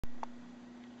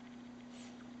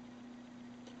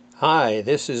Hi,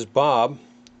 this is Bob.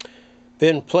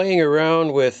 Been playing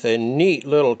around with a neat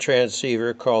little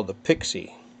transceiver called the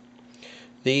Pixie.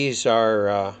 These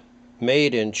are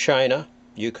made in China.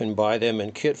 You can buy them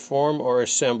in kit form or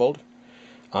assembled.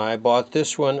 I bought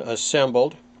this one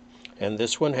assembled, and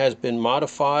this one has been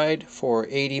modified for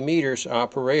 80 meters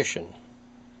operation.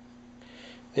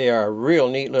 They are a real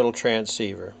neat little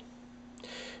transceiver.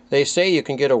 They say you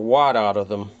can get a watt out of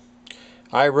them.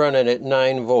 I run it at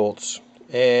 9 volts.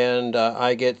 And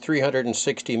I get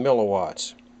 360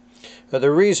 milliwatts.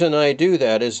 The reason I do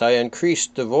that is I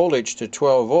increased the voltage to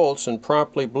 12 volts and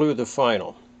promptly blew the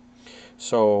final.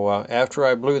 So after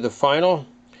I blew the final,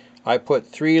 I put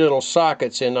 3 little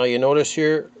sockets in. Now you notice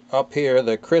here, up here,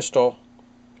 the crystal,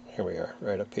 here we are,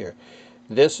 right up here.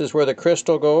 This is where the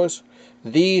crystal goes.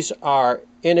 These are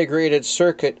integrated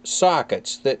circuit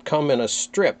sockets that come in a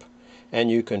strip,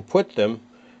 and you can put them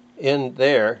in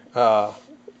there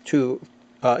to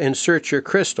insert your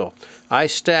crystal. I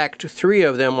stacked 3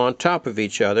 of them on top of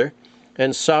each other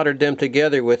and soldered them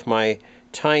together with my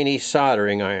tiny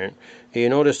soldering iron. You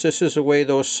notice this is the way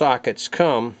those sockets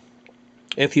come.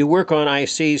 If you work on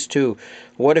ICs too,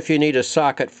 what if you need a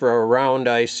socket for a round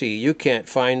IC? You can't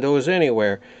find those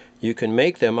anywhere. You can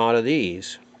make them out of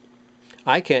these.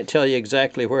 I can't tell you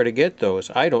exactly where to get those.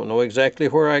 I don't know exactly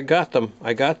where I got them.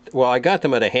 I got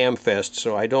them at a ham fest,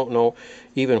 so I don't know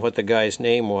even what the guy's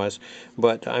name was.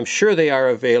 But I'm sure they are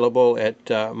available at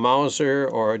Mauser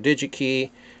or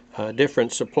DigiKey,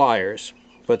 different suppliers.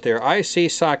 But they're IC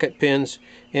socket pins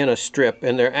in a strip,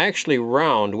 and they're actually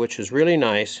round, which is really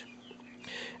nice.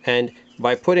 And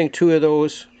by putting 2 of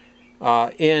those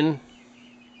in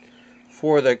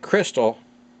for the crystal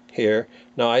here,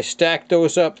 now I stacked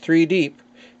those up 3 deep,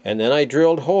 and then I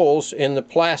drilled holes in the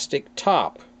plastic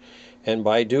top. And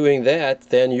by doing that,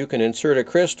 then you can insert a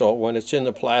crystal when it's in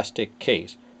the plastic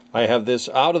case. I have this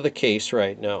out of the case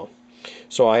right now.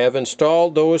 So I have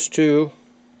installed those 2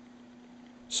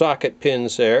 socket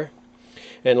pins there.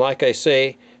 And like I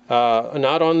say,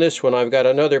 not on this one, I've got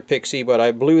another Pixie, but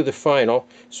I blew the final,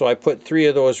 so I put 3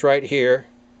 of those right here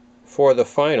for the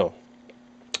final.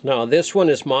 Now this one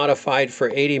is modified for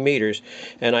 80 meters,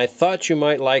 and I thought you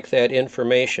might like that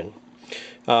information.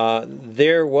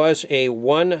 There was a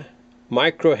 1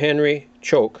 microhenry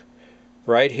choke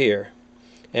right here,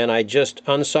 and I just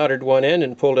unsoldered one end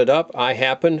and pulled it up. I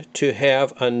happened to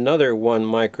have another 1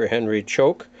 microhenry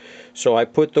choke, so I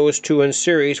put those 2 in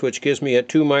series, which gives me a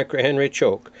 2 microhenry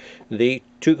choke. The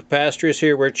 2 capacitors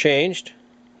here were changed,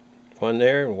 one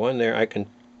there and one there. I can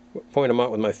point them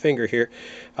out with my finger here.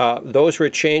 Those were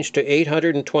changed to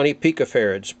 820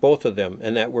 picofarads, both of them,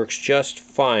 and that works just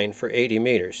fine for 80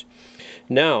 meters.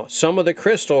 Now, some of the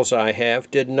crystals I have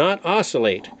did not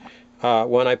oscillate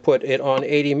when I put it on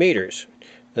 80 meters.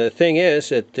 The thing is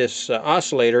that this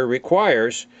oscillator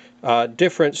requires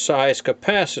different size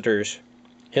capacitors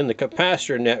in the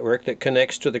capacitor network that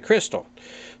connects to the crystal.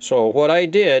 So what I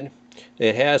did,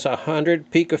 it has 100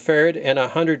 picofarad and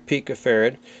 100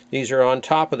 picofarad. These are on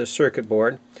top of the circuit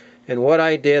board. And what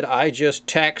I did, I just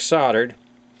tack soldered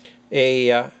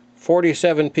a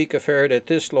 47 picofarad at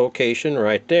this location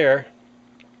right there,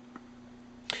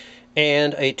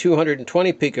 and a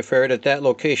 220 picofarad at that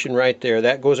location right there.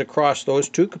 That goes across those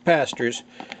 2 capacitors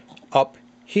up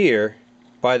here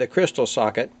by the crystal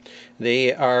socket.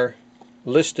 They are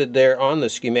listed there on the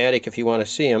schematic if you want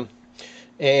to see them.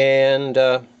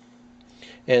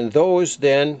 And those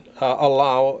then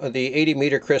allow the 80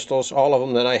 meter crystals, all of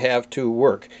them that I have, to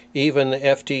work, even the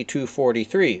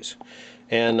FT243s.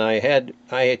 And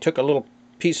I took a little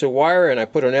piece of wire and I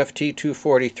put an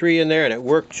FT243 in there, and it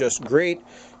worked just great.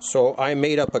 So I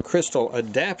made up a crystal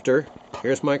adapter.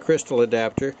 Here's my crystal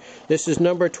adapter. This is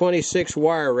number 26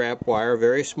 wire wrap wire,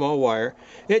 very small wire.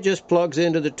 It just plugs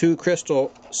into the 2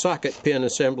 crystal socket pin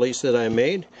assemblies that I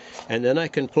made, and then I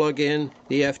can plug in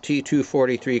the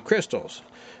FT243 crystals.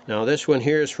 Now this one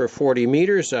here is for 40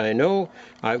 meters, I know.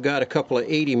 I've got a couple of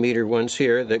 80 meter ones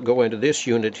here that go into this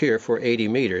unit here for 80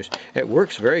 meters. It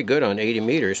works very good on 80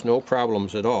 meters, no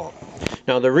problems at all.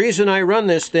 Now the reason I run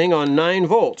this thing on 9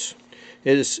 volts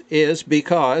is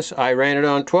because I ran it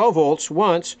on 12 volts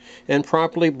once and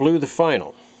promptly blew the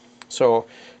final. So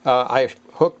I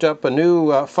hooked up a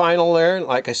new final there,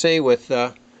 like I say, with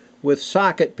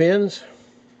socket pins,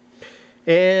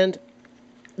 and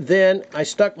then I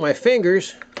stuck my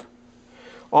fingers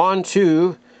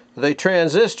onto the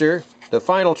transistor, the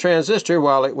final transistor,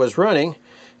 while it was running,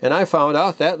 and I found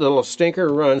out that little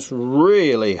stinker runs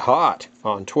really hot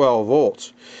on 12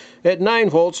 volts. At 9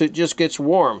 volts it just gets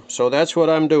warm, so that's what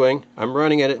I'm doing. I'm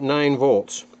running it at 9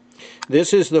 volts.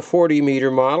 This is the 40 meter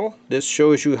model. This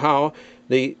shows you how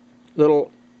the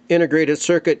little integrated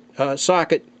circuit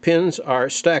socket pins are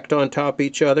stacked on top of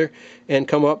each other and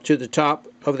come up to the top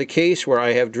of the case where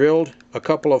I have drilled a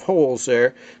couple of holes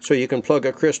there so you can plug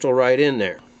a crystal right in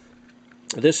there.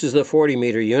 This is the 40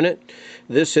 meter unit.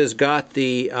 This has got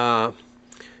the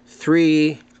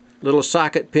 3 little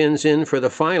socket pins in for the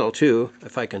final too.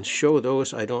 If I can show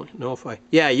those, I don't know if I...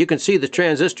 Yeah, you can see the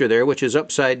transistor there, which is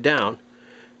upside down,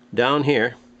 down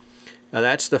here.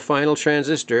 That's the final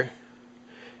transistor.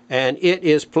 And it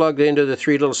is plugged into the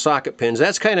 3 little socket pins.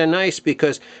 That's kind of nice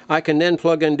because I can then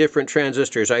plug in different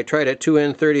transistors. I tried a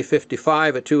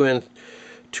 2N3055, a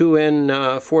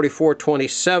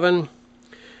 2N4427,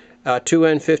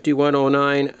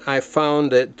 2N5109. I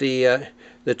found that the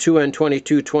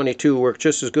 2N2222 work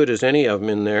just as good as any of them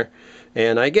in there.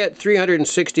 And I get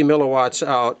 360 milliwatts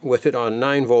out with it on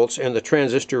 9 volts, and the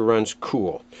transistor runs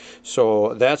cool.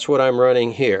 So that's what I'm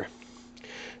running here.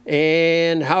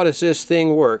 And how does this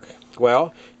thing work?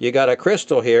 Well, you got a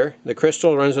crystal here. The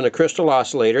crystal runs in a crystal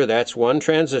oscillator. That's one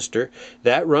transistor.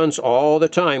 That runs all the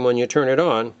time when you turn it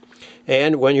on.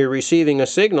 And when you're receiving a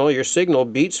signal, your signal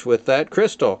beats with that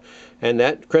crystal. And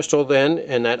that crystal then,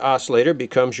 and that oscillator,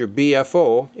 becomes your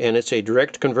BFO, and it's a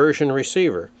direct conversion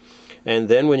receiver. And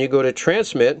then when you go to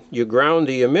transmit, you ground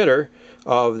the emitter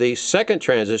of the second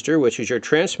transistor, which is your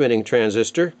transmitting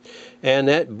transistor, and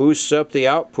that boosts up the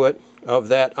output of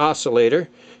that oscillator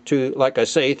to, like I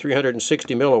say,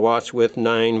 360 milliwatts with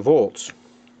 9 volts.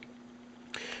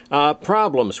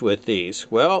 Problems with these?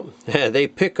 Well, they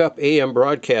pick up AM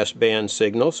broadcast band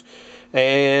signals,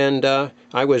 and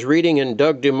I was reading in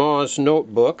Doug DeMau's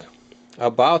notebook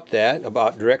about that,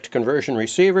 about direct conversion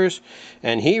receivers,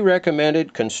 and he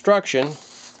recommended construction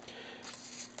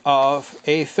of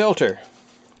a filter.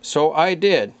 So I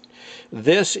did.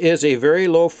 This is a very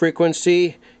low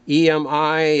frequency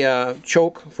EMI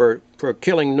choke for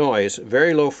killing noise,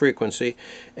 very low frequency,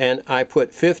 and I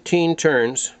put 15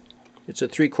 turns. It's a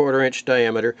 3/4 inch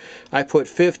diameter. I put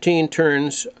 15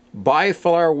 turns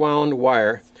bifilar wound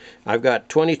wire. I've got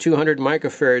 2200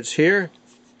 microfarads here.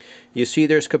 You see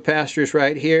there's capacitors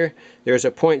right here. There's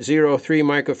a 0.03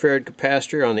 microfarad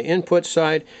capacitor on the input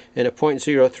side and a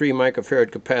 0.03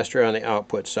 microfarad capacitor on the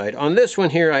output side. On this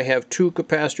one here I have 2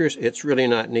 capacitors. It's really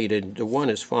not needed. The one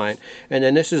is fine. And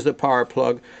then this is the power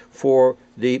plug for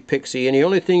the Pixie. And the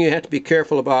only thing you have to be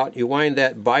careful about, you wind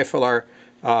that bifilar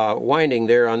winding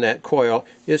there on that coil,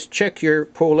 is check your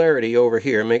polarity over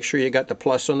here. Make sure you got the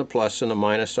plus on the plus and the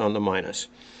minus on the minus.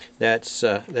 That's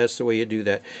the way you do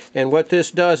that. And what this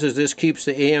does is this keeps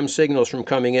the AM signals from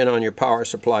coming in on your power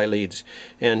supply leads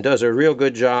and does a real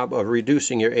good job of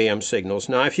reducing your AM signals.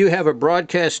 Now, if you have a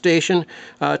broadcast station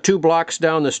 2 blocks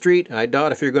down the street, I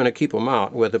doubt if you're going to keep them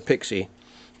out with a Pixie.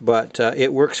 But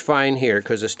it works fine here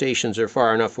because the stations are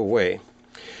far enough away.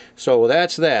 So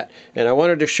that's that. And I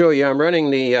wanted to show you, I'm running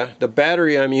the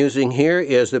battery I'm using here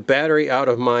is the battery out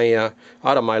of my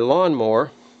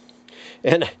lawnmower.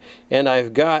 And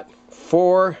I've got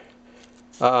 4,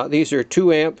 these are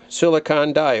 2 amp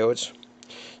silicon diodes.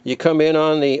 You come in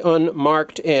on the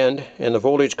unmarked end, and the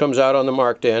voltage comes out on the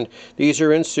marked end. These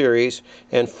are in series,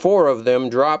 and 4 of them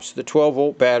drops the 12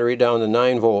 volt battery down to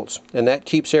 9 volts. And that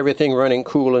keeps everything running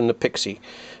cool in the Pixie.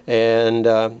 And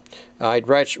I'd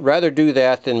rather do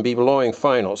that than be blowing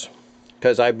finals,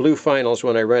 because I blew finals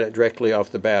when I ran it directly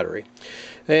off the battery.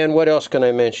 And what else can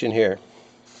I mention here?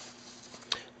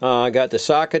 I got the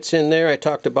sockets in there. I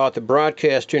talked about the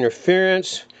broadcast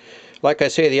interference. Like I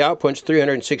say, the output's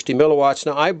 360 milliwatts.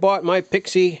 Now, I bought my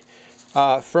Pixie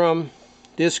from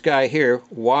this guy here,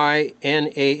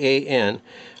 YNAAN,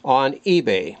 on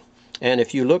eBay. And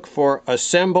if you look for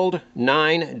assembled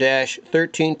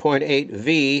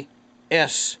 9-13.8V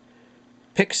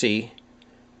S-Pixie,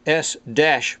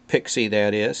 S-Pixie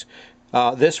that is,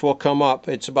 this will come up.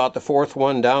 It's about the 4th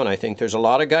one down, I think. There's a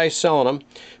lot of guys selling them,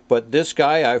 but this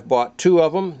guy, I've bought 2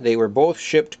 of them. They were both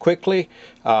shipped quickly.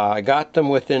 I got them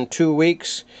within 2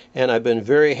 weeks, and I've been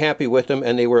very happy with them,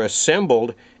 and they were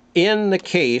assembled in the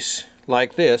case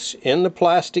like this, in the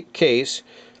plastic case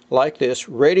like this,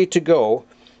 ready to go,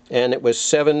 and it was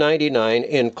 $7.99,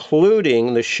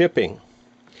 including the shipping.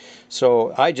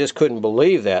 So I just couldn't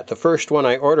believe that. The first one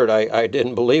I ordered, I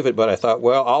didn't believe it, but I thought,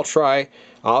 well, I'll try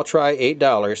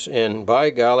 $8, and by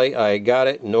golly, I got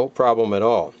it, no problem at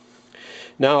all.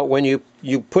 Now, when you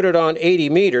put it on 80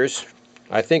 meters,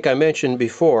 I think I mentioned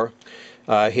before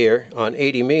here on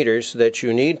 80 meters that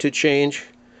you need to change,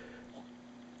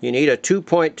 you need a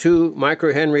 2.2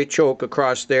 microhenry choke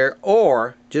across there,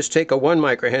 or just take a 1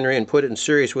 microhenry and put it in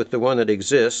series with the one that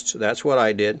exists. That's what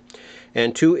I did.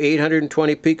 And 2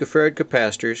 820 picofarad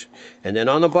capacitors. And then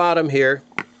on the bottom here,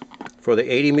 for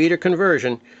the 80 meter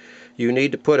conversion, you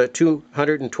need to put a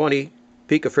 220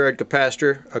 picofarad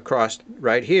capacitor across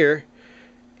right here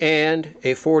and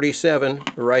a 47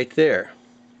 right there.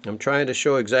 I'm trying to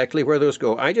show exactly where those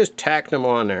go. I just tacked them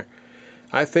on there.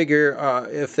 I figure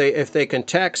if they can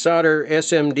tack solder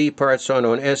SMD parts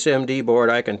onto an SMD board,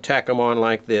 I can tack them on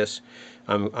like this.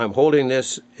 I'm holding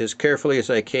this as carefully as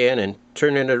I can and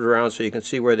turning it around so you can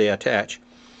see where they attach.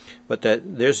 But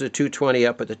there's the 220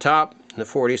 up at the top and the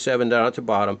 47 down at the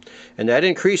bottom, and that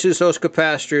increases those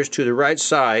capacitors to the right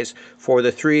size for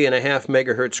the 3.5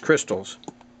 megahertz crystals,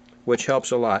 which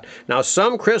helps a lot. Now,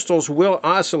 some crystals will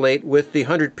oscillate with the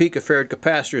 100 picofarad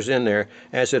capacitors in there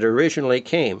as it originally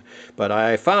came, but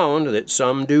I found that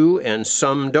some do and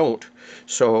some don't.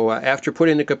 So after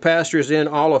putting the capacitors in,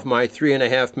 all of my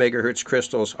 3.5 megahertz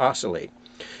crystals oscillate.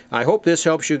 I hope this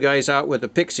helps you guys out with the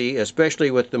Pixie, especially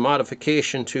with the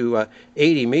modification to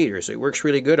 80 meters. It works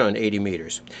really good on 80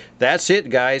 meters. That's it,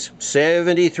 guys.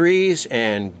 73s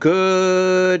and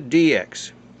good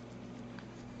DX.